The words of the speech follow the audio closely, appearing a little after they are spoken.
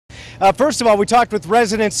First of all, we talked with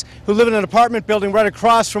residents who live in an apartment building right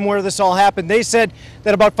across from where this all happened. They said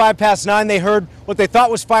that about 9:05 they heard what they thought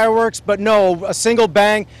was fireworks, but no, a single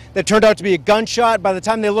bang that turned out to be a gunshot. By the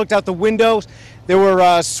time they looked out the windows, there were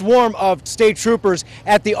a swarm of state troopers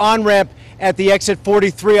at the on-ramp at the exit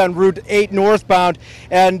 43 on Route 8 northbound.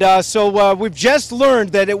 And so we've just learned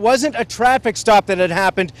that it wasn't a traffic stop that had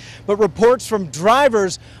happened, but reports from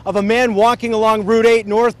drivers of a man walking along Route 8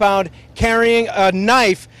 northbound carrying a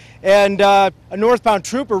knife. And a northbound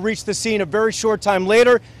trooper reached the scene a very short time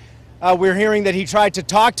later. We're hearing that he tried to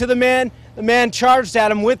talk to the man. The man charged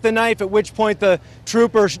at him with the knife, at which point the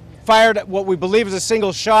trooper fired what we believe is a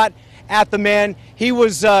single shot at the man. He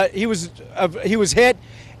was hit,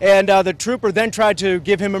 and the trooper then tried to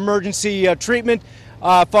give him emergency treatment,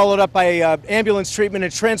 followed up by ambulance treatment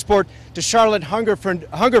and transport to Charlotte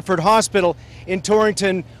Hungerford Hospital in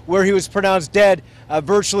Torrington, where he was pronounced dead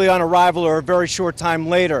virtually on arrival or a very short time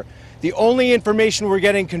later. The only information we're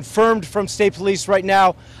getting confirmed from state police right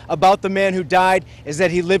now about the man who died is that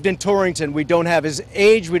he lived in Torrington. We don't have his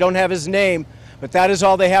age, we don't have his name, but that is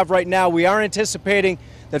all they have right now. We are anticipating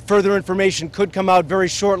that further information could come out very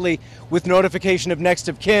shortly with notification of next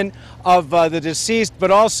of kin of the deceased, but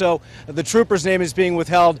also the trooper's name is being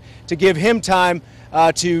withheld to give him time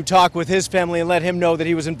to talk with his family and let him know that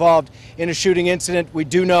he was involved in a shooting incident. We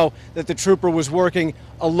do know that the trooper was working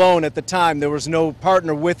alone at the time. There was no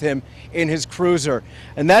partner with him in his cruiser.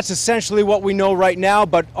 And that's essentially what we know right now,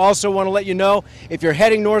 but also want to let you know, if you're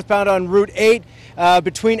heading northbound on Route 8,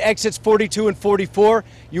 between exits 42 and 44,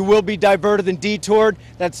 you will be diverted and detoured.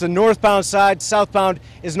 That's the northbound side. Southbound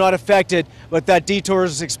is not affected, but that detour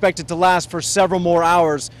is expected to last for several more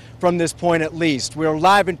hours from this point at least. We are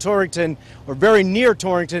live in Torrington, or very near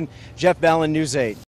Torrington. Jeff Ballin, News 8.